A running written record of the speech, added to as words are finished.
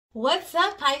What's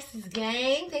up, Pisces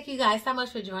gang? Thank you guys so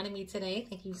much for joining me today.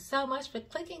 Thank you so much for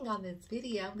clicking on this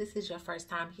video. This is your first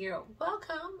time here.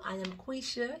 Welcome. I am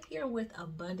Quisha here with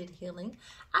Abundant Healing.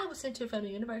 I was sent here from the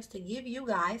universe to give you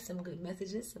guys some good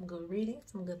messages, some good readings,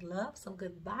 some good love, some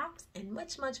good vibes, and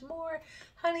much, much more.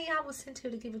 Honey, I was sent here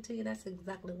to give it to you. That's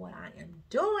exactly what I am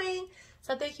doing.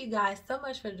 So thank you guys so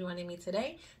much for joining me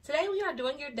today. Today we are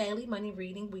doing your daily money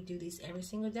reading. We do these every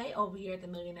single day over here at the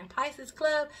Millionaire Pisces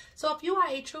Club. So if you are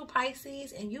a true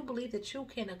Pisces and you believe that you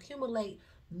can accumulate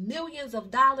millions of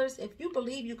dollars, if you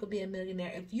believe you could be a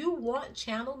millionaire, if you want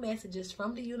channel messages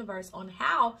from the universe on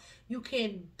how you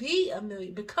can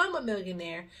become a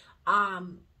millionaire,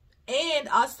 and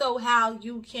also how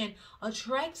you can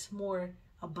attract more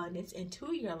abundance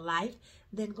into your life,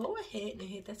 then go ahead and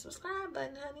hit that subscribe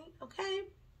button, honey. Okay,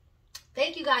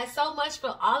 thank you guys so much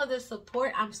for all of the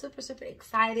support. I'm super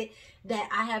excited that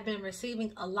I have been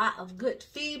receiving a lot of good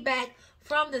feedback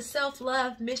from the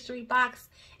self-love mystery box.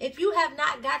 If you have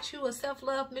not got you a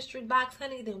self-love mystery box,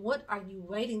 honey, then what are you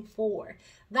waiting for?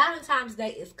 Valentine's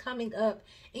Day is coming up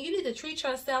and you need to treat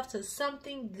yourself to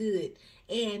something good,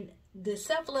 and the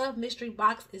self-love mystery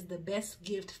box is the best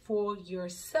gift for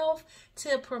yourself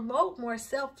to promote more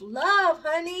self-love,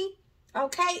 honey.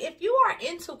 Okay, if you are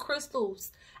into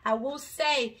crystals, I will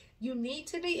say you need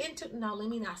to be into, no, let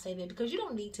me not say that, because you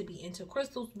don't need to be into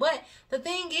crystals. But the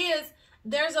thing is,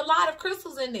 there's a lot of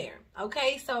crystals in there.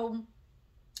 Okay, so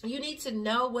you need to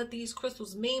know what these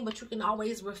crystals mean, but you can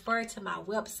always refer to my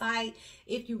website.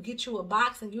 If you get you a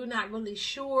box and you're not really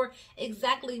sure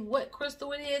exactly what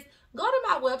crystal it is, go to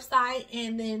my website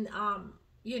and then,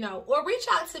 or reach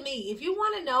out to me. If you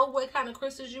want to know what kind of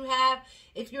crystals you have,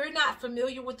 if you're not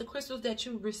familiar with the crystals that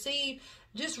you receive,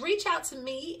 just reach out to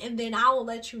me and then I will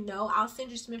let you know. I'll send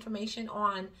you some information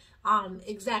on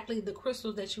exactly the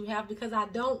crystals that you have, because I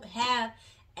don't have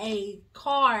a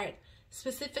card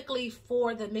specifically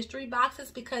for the mystery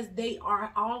boxes, because they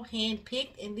are all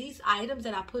hand-picked, and these items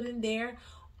that I put in there,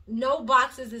 no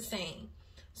box is the same.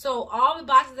 So all the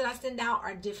boxes that I send out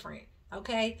are different.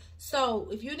 Okay, so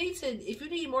if you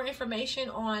need more information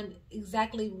on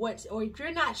exactly what, or if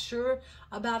you're not sure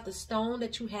about the stone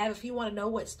that you have, if you want to know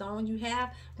what stone you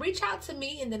have, reach out to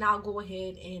me and then I'll go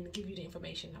ahead and give you the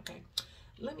information. Okay,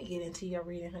 let me get into your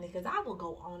reading, honey, because I will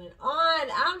go on and on.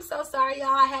 I'm so sorry, y'all.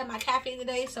 I had my caffeine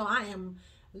today, so I am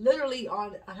literally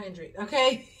on 100.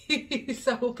 Okay,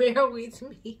 so bear with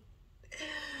me.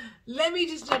 Let me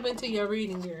just jump into your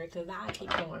reading here, because I keep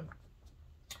going.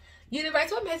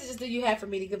 Universe, what messages do you have for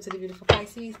me to give to the beautiful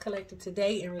Pisces collective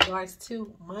today in regards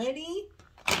to money?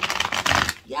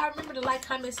 Y'all remember to like,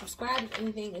 comment, subscribe if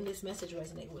anything in this message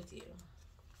resonates with you.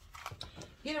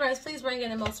 Universe, please bring in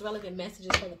the most relevant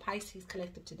messages for the Pisces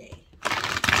collective today.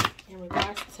 In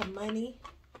regards to money,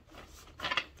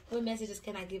 what messages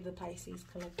can I give the Pisces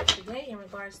collective today in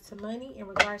regards to money, in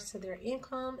regards to their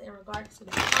income, in regards to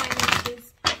their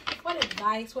finances? What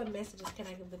advice, what messages can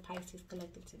I give the Pisces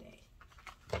collective today?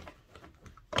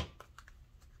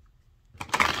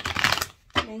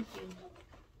 Thank you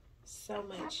so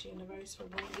much, universe, for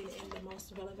bringing in the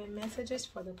most relevant messages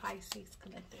for the Pisces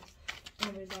collective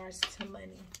in regards to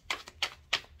money.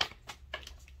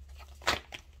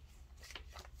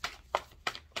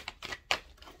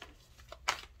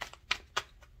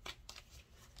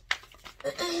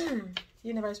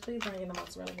 Universe, please bring in the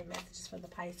most relevant messages for the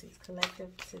Pisces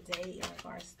collective today in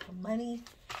regards to money,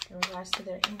 in regards to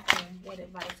their income. What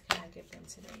advice can I give them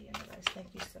today, universe? Thank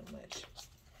you so much.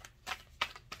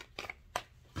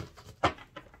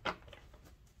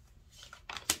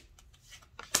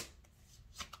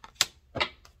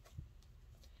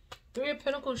 Three of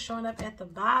Pentacles showing up at the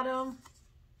bottom.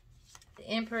 The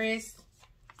Empress.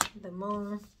 The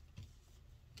Moon.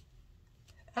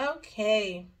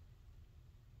 Okay.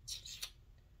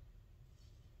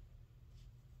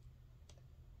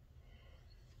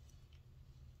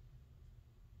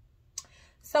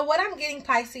 So what I'm getting,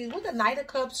 Pisces, with the Knight of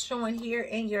Cups showing here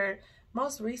in your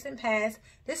most recent past,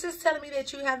 this is telling me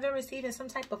that you have been receiving some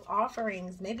type of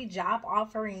offerings, maybe job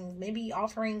offerings, maybe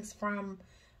offerings from,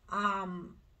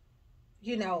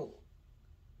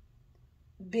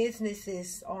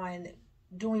 businesses on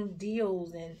doing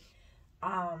deals and,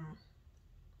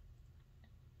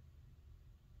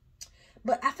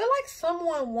 but I feel like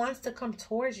someone wants to come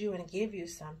towards you and give you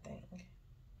something.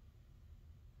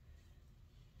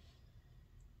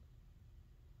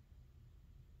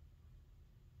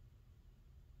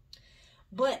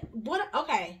 But what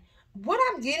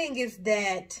I'm getting is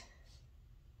that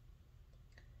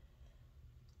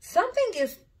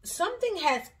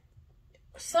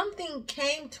something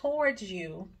came towards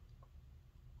you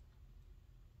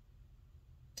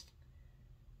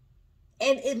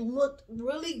And it looked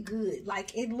really good.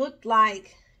 Like, it looked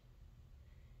like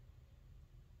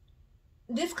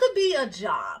this could be a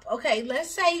job. Okay, let's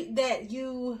say that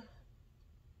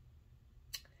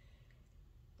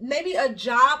maybe a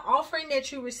job offering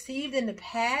that you received in the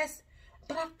past,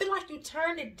 but I feel like you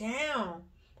turned it down.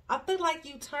 I feel like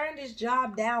you turned this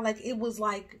job down. Like, it was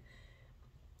like,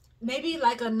 maybe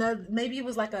it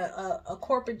was like a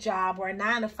corporate job, or a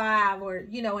 9-to-5, or,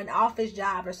 you know, an office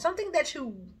job, or something that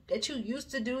you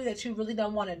used to do that you really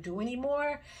don't want to do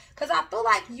anymore. Because I feel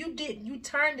like you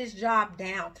turned this job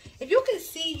down. If you can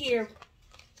see here,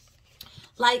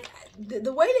 like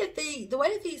the way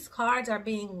that these cards are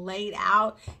being laid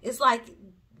out, it's like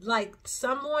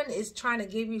someone is trying to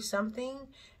give you something,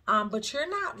 but you're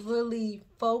not really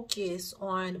focused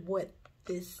on what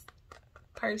this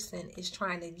person is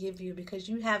trying to give you, because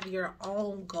you have your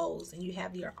own goals and you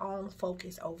have your own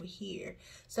focus over here.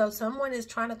 So someone is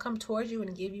trying to come towards you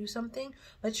and give you something,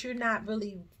 but you're not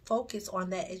really focused on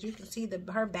that. As you can see,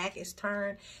 her back is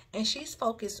turned and she's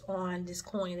focused on this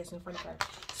coin that's in front of her.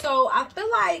 So I feel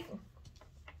like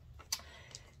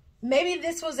maybe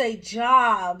this was a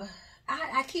job.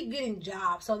 I keep getting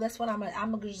jobs, so that's what I'm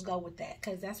gonna just go with that,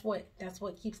 because that's what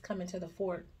keeps coming to the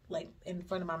fore, like in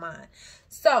front of my mind.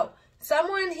 So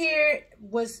someone here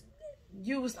was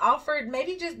offered,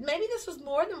 maybe this was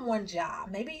more than one job.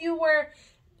 Maybe you were,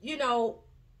 you know,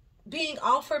 being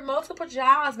offered multiple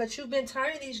jobs, but you've been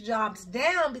turning these jobs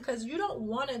down because you don't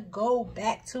want to go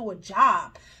back to a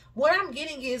job. What I'm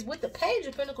getting is, with the Page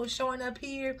of Pentacles showing up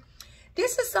here,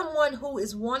 this is someone who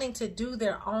is wanting to do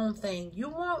their own thing. You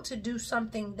want to do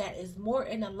something that is more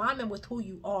in alignment with who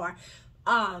you are.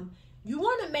 You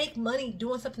want to make money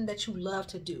doing something that you love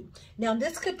to do. Now,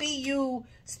 this could be you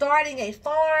starting a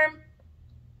farm.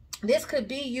 This could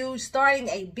be you starting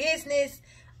a business.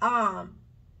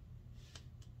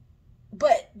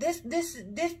 But this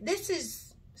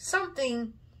is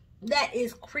something that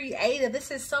is creative.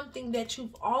 This is something that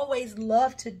you've always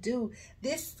loved to do.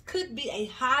 This could be a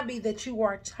hobby that you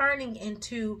are turning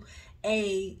into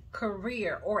a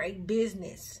career or a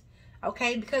business.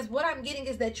 Okay, because what I'm getting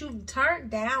is that you've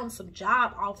turned down some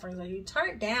job offerings, or you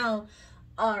turned down,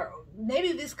 or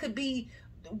maybe this could be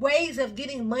ways of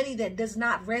getting money that does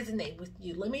not resonate with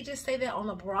you. Let me just say that on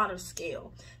a broader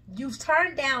scale. You've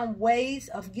turned down ways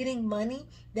of getting money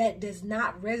that does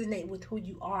not resonate with who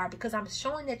you are, because I'm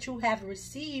showing that you have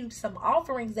received some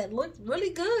offerings that look really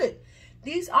good.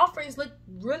 These offerings look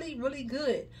really, really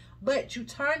good, but you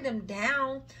turned them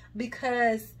down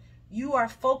because you are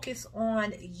focused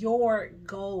on your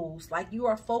goals. Like, you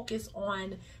are focused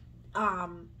on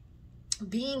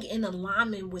being in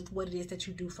alignment with what it is that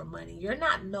you do for money. You're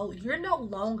no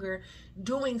longer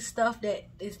doing stuff that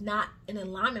is not in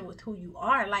alignment with who you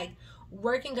are. Like,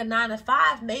 working a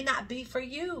 9-to-5 may not be for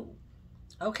you.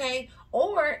 Okay,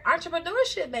 or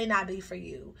entrepreneurship may not be for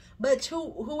you. But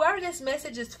whoever this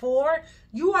message is for,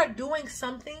 you are doing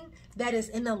something that is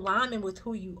in alignment with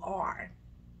who you are.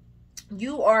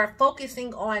 You are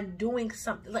focusing on doing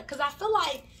something, like, because I feel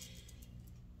like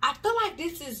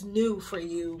this is new for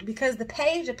you, because the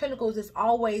Page of Pentacles is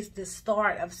always the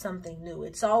start of something new.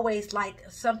 It's always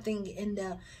like something in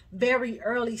the very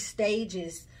early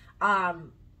stages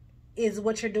is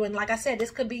what you're doing. Like I said,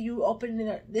 this could be you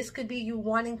this could be you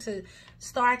wanting to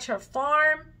start your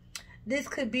farm. This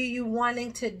could be you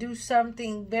wanting to do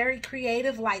something very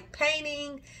creative like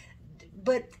painting.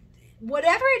 But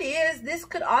whatever it is, this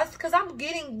could also, because I'm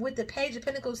getting with the Page of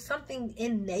Pentacles something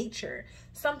in nature.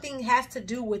 Something has to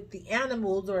do with the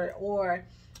animals or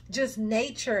just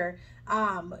nature.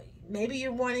 Maybe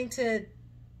you're wanting to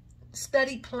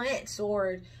study plants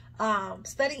or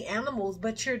study animals,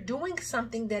 but you're doing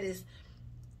something that is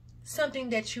something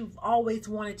that you've always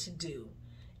wanted to do.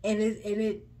 And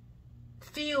it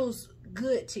feels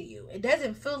good to you. It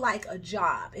doesn't feel like a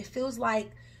job. It feels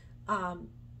like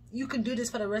you can do this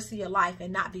for the rest of your life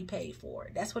and not be paid for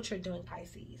it. That's what you're doing,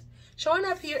 Pisces. Showing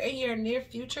up here in your near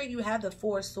future, you have the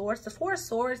Four of Swords. The Four of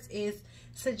Swords is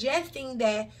suggesting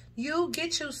that you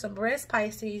get you some rest,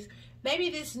 Pisces. Maybe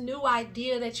this new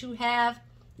idea that you have,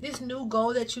 this new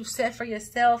goal that you've set for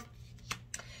yourself,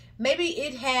 maybe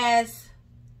it has,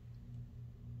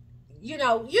 you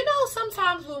know,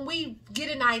 sometimes when we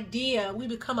get an idea, we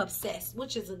become obsessed,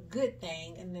 which is a good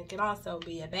thing, and it can also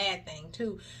be a bad thing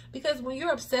too. Because when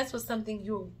you're obsessed with something,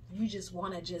 you just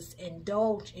want to just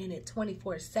indulge in it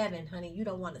 24/7, honey. You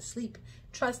don't want to sleep.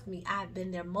 Trust me, I've been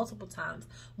there multiple times.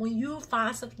 When you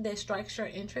find something that strikes your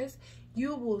interest,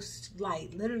 you will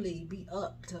like literally be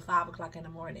up to 5 o'clock in the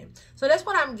morning. So that's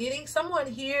what I'm getting. Someone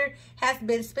here has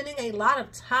been spending a lot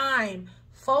of time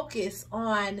focused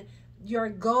on your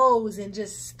goals and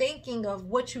just thinking of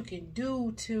what you can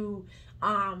do to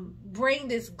bring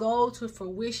this goal to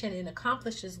fruition and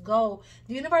accomplish this goal,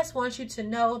 the universe wants you to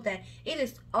know that it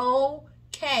is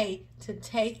okay to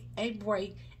take a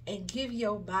break and give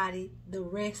your body the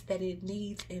rest that it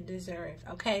needs and deserves,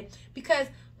 okay? Because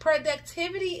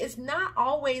productivity is not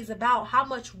always about how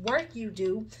much work you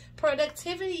do.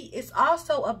 Productivity is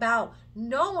also about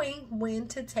knowing when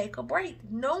to take a break,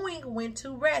 knowing when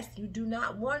to rest. You do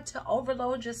not want to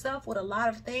overload yourself with a lot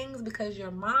of things because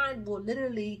your mind will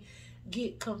literally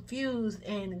get confused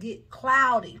and get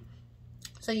cloudy.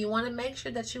 So you want to make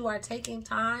sure that you are taking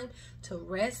time to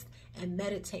rest and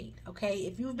meditate, okay?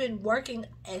 If you've been working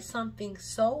at something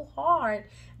so hard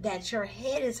that your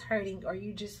head is hurting or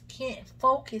you just can't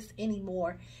focus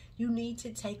anymore, you need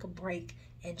to take a break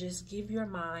and just give your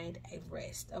mind a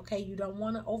rest, okay? You don't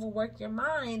want to overwork your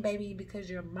mind, baby, because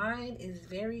your mind is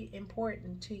very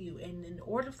important to you. And in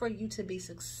order for you to be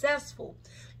successful,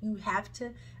 you have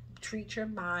to treat your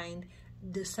mind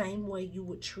the same way you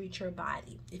would treat your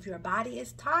body. If your body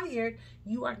is tired,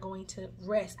 you are going to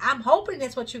rest. I'm hoping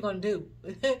that's what you're going to do,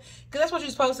 because that's what you're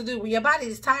supposed to do. When your body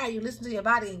is tired, you listen to your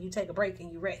body and you take a break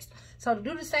and you rest. So to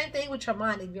do the same thing with your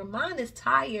mind. If your mind is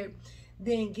tired,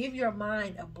 then give your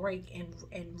mind a break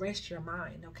and rest your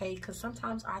mind, okay? Because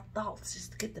sometimes our thoughts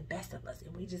just get the best of us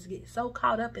and we just get so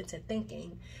caught up into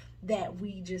thinking that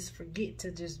we just forget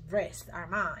to just rest our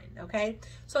mind, okay?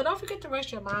 So don't forget to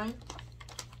rest your mind.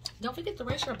 Don't forget to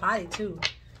rest your body too,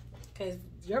 because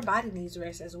your body needs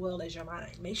rest as well as your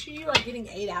mind. Make sure you are getting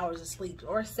 8 hours of sleep,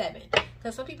 or 7,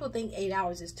 because some people think 8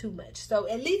 hours is too much. So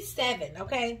at least 7,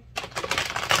 okay?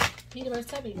 Universe,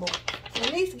 tell me more.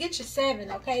 At least get your 7,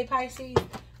 okay, Pisces?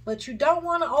 But you don't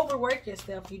want to overwork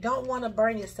yourself. You don't want to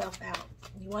burn yourself out.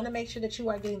 You want to make sure that you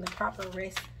are getting the proper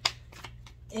rest,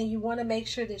 and you want to make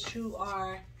sure that you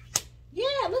are... Yeah,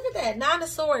 look at that. 9 of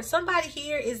Swords. Somebody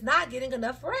here is not getting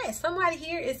enough rest. Somebody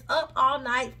here is up all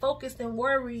night, focused and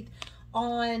worried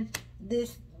on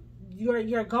this,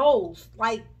 your goals.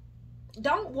 Like,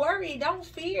 don't worry, don't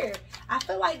fear. I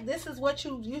feel like this is what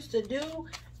you used to do,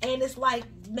 and it's like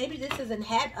maybe this is a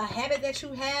habit that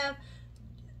you have.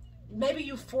 Maybe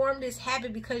you formed this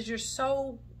habit because you're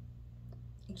so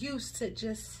used to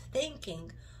just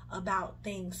thinking about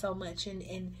things so much, and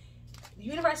the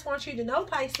universe wants you to know,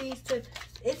 Pisces,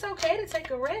 it's okay to take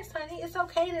a rest, honey. It's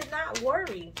okay to not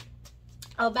worry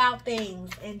about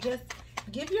things and just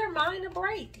give your mind a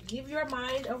break. Give your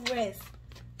mind a rest.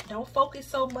 Don't focus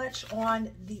so much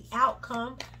on the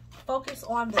outcome. Focus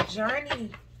on the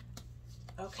journey.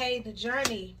 Okay, the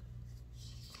journey.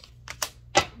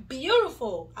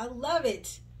 Beautiful. I love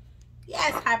it.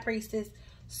 Yes, High Priestess.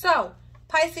 So,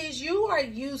 Pisces, you are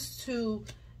used to...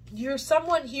 You're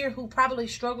someone here who probably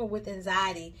struggled with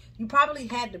anxiety. You probably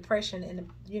had depression, and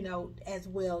as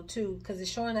well too, because it's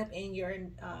showing up in your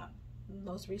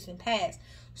most recent past.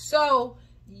 So,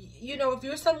 if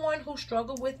you're someone who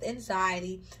struggled with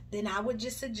anxiety, then I would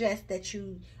just suggest that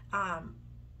you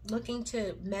look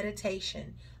into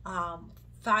meditation.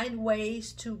 Find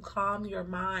ways to calm your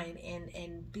mind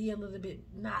and be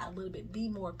be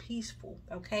more peaceful,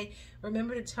 okay?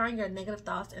 Remember to turn your negative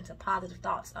thoughts into positive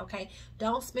thoughts, okay?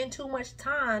 Don't spend too much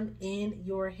time in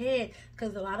your head,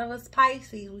 because a lot of us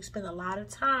Pisces, we spend a lot of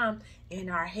time in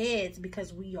our heads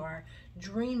because we are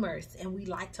dreamers and we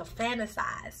like to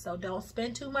fantasize. So don't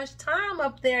spend too much time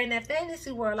up there in that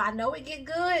fantasy world. I know it get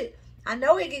good. I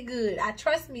know it get good.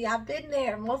 Trust me, I've been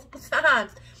there multiple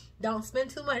times. Don't spend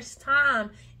too much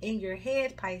time in your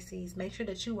head, Pisces. Make sure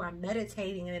that you are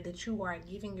meditating and that you are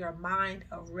giving your mind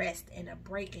a rest and a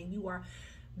break, and you are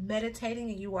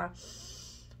meditating and you are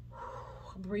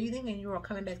breathing and you are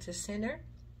coming back to center.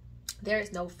 There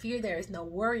is no fear, there is no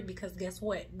worry, because guess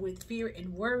what? With fear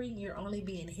and worry, you're only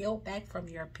being held back from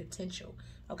your potential.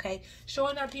 Okay,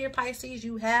 showing up here, Pisces,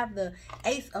 you have the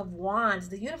Ace of Wands.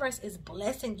 The universe is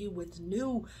blessing you with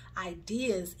new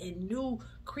ideas and new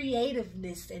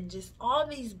creativeness, and just all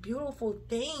these beautiful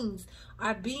things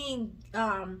are being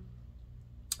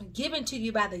given to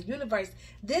you by the universe.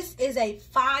 This is a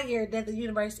fire that the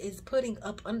universe is putting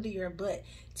up under your butt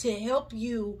to help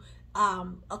you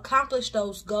accomplish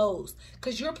those goals,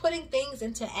 because you're putting things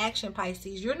into action,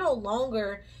 Pisces. You're no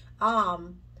longer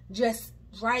just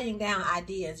writing down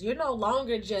ideas. You're no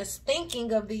longer just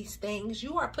thinking of these things.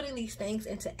 You are putting these things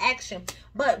into action.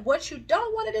 But what you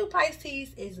don't want to do,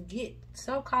 Pisces, is get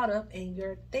so caught up in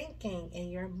your thinking and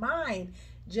your mind.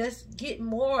 Just get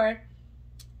more,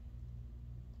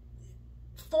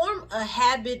 form a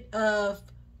habit of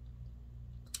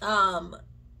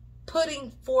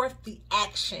putting forth the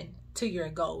action to your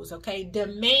goals, okay?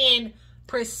 Demand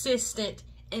persistent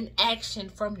an action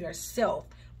from yourself,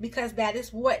 because that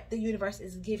is what the universe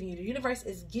is giving you. The universe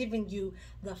is giving you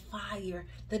the fire,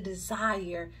 the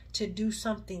desire to do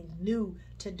something new,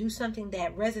 to do something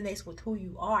that resonates with who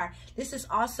you are. This is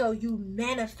also you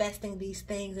manifesting these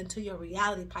things into your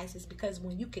reality, Pisces, because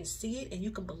when you can see it and you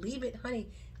can believe it, honey,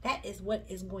 that is what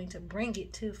is going to bring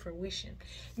it to fruition.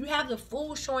 You have the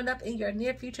Fool showing up in your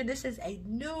near future. This is a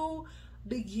new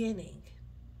beginning,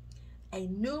 a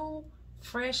new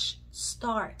fresh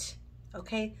start.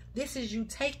 Okay, this is you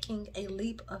taking a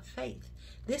leap of faith.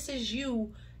 This is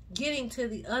you getting to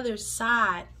the other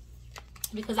side,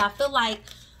 because I feel like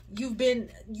you've been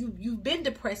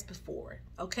depressed before.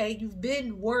 Okay, you've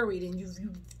been worried, and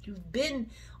you've been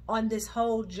on this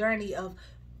whole journey of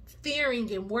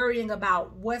fearing and worrying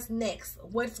about what's next,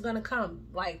 what's gonna come,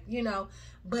 like, you know.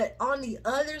 But on the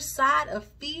other side of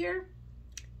fear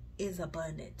is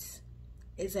abundance.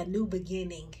 It's a new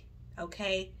beginning.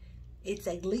 Okay, it's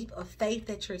a leap of faith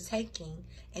that you're taking,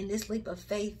 and this leap of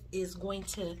faith is going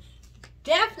to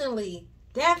definitely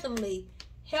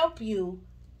help you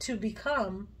to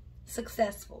become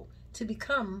successful, to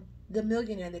become the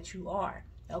millionaire that you are.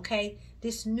 Okay,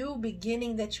 this new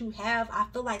beginning that you have, I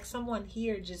feel like someone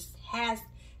here just has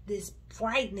this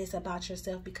brightness about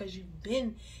yourself, because you've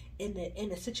been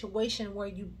in a situation where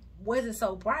you wasn't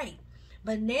so bright,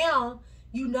 but now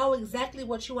you know exactly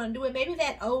what you want to do. And maybe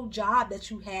that old job that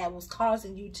you had was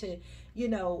causing you to, you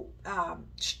know,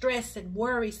 stress and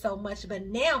worry so much. But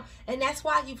now, and that's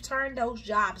why you've turned those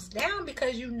jobs down,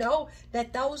 because you know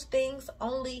that those things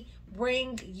only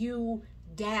bring you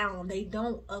down. They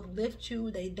don't uplift you.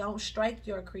 They don't strike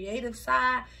your creative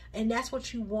side. And that's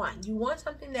what you want. You want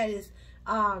something that is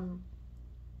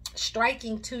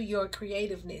striking to your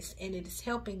creativeness, and it is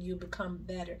helping you become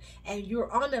better, and you're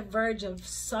on the verge of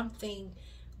something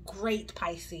great,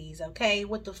 Pisces. Okay,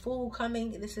 with the Fool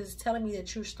coming, this is telling me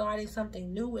that you're starting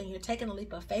something new, and you're taking a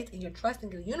leap of faith, and you're trusting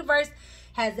the universe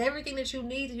has everything that you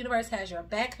need. The universe has your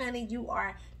back, honey. You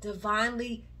are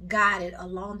divinely guided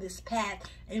along this path.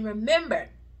 And remember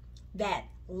that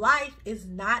life is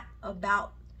not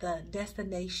about the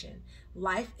destination.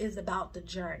 Life is about the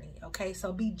journey. Okay,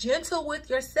 so be gentle with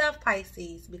yourself,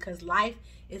 Pisces, because life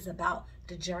is about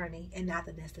the journey and not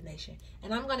the destination.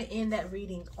 And I'm going to end that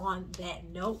reading on that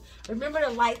note. Remember to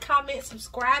like, comment,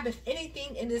 subscribe if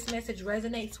anything in this message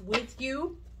resonates with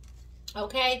you.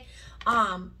 Okay,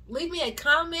 leave me a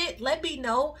comment. Let me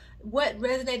know what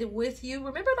resonated with you.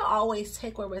 Remember to always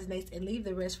take what resonates and leave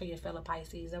the rest for your fellow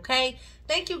Pisces. Okay,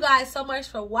 thank you guys so much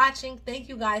for watching. Thank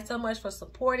you guys so much for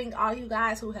supporting. All you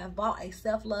guys who have bought a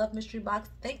self-love mystery box,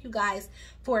 thank you guys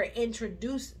for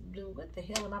introducing, what the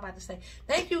hell am I about to say?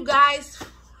 Thank you guys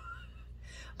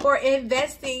for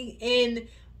investing in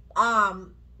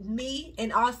me,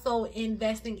 and also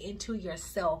investing into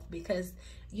yourself, because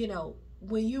you know,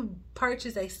 when you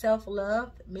purchase a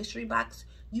self-love mystery box,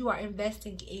 you are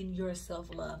investing in your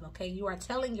self-love. Okay, you are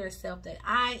telling yourself that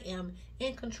I am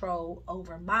in control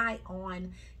over my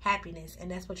own happiness, and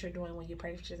that's what you're doing when you're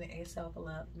purchasing a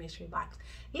self-love mystery box.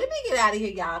 Let me get out of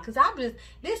here, y'all, because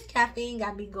this caffeine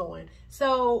got me going.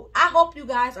 So I hope you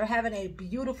guys are having a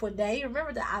beautiful day.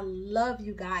 Remember that I love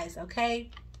you guys.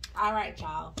 Okay, all right,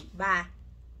 y'all, bye.